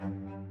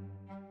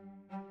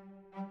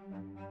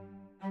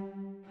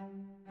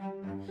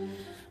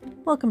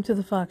Welcome to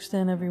the Fox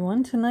Den,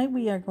 everyone. Tonight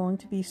we are going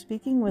to be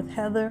speaking with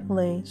Heather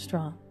Leigh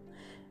Strom.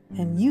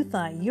 And you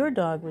thought your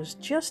dog was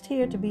just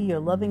here to be your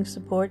loving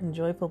support and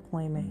joyful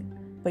playmate.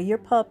 But your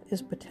pup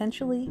is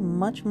potentially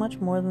much, much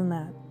more than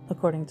that,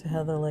 according to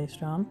Heather Leigh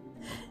Strom.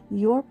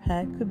 Your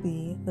pet could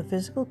be the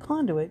physical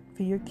conduit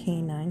for your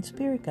canine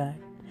spirit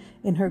guide.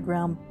 In her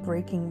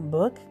groundbreaking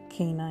book,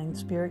 Canine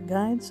Spirit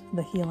Guides,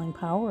 The Healing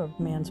Power of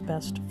Man's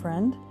Best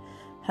Friend,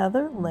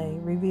 Heather Leigh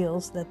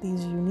reveals that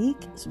these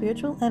unique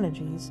spiritual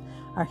energies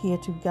are here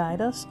to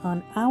guide us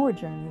on our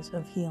journeys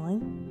of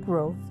healing,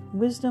 growth,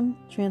 wisdom,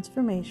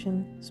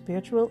 transformation,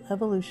 spiritual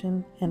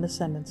evolution, and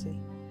ascendancy.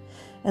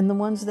 And the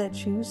ones that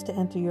choose to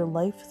enter your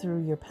life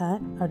through your pet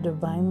are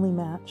divinely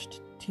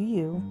matched to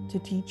you to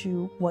teach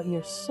you what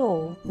your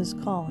soul is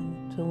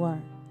calling to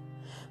learn.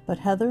 But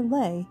Heather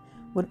Leigh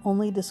would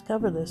only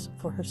discover this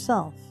for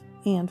herself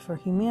and for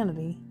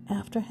humanity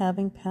after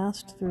having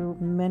passed through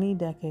many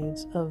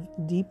decades of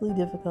deeply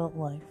difficult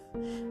life,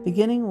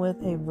 beginning with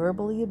a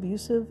verbally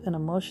abusive and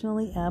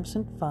emotionally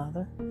absent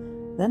father,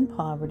 then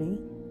poverty,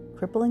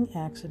 crippling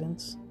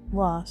accidents,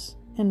 loss,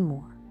 and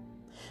more.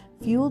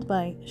 Fueled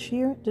by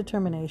sheer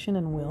determination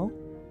and will,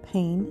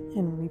 pain,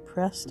 and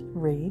repressed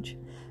rage,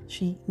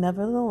 she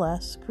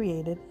nevertheless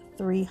created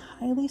 3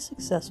 highly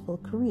successful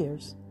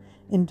careers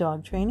in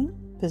dog training,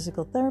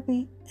 physical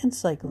therapy, and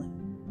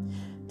cycling.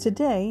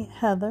 Today,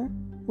 Heather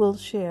will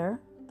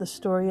share the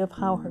story of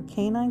how her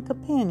canine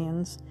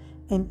companions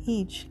and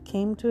each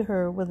came to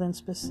her within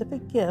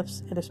specific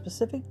gifts at a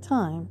specific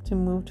time to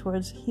move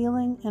towards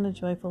healing and a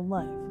joyful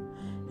life,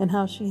 and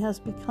how she has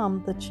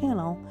become the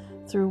channel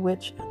through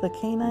which the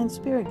canine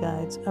spirit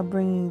guides are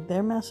bringing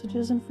their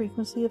messages and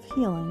frequency of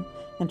healing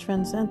and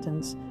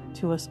transcendence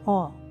to us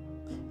all.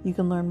 You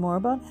can learn more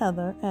about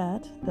Heather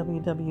at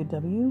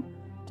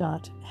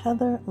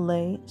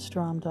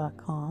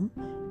www.heatherleighstrom.com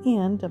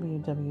and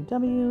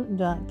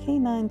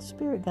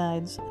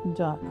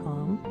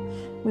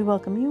www.caninespiritguides.com. We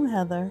welcome you,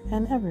 Heather,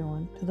 and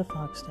everyone to the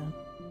Fox Den.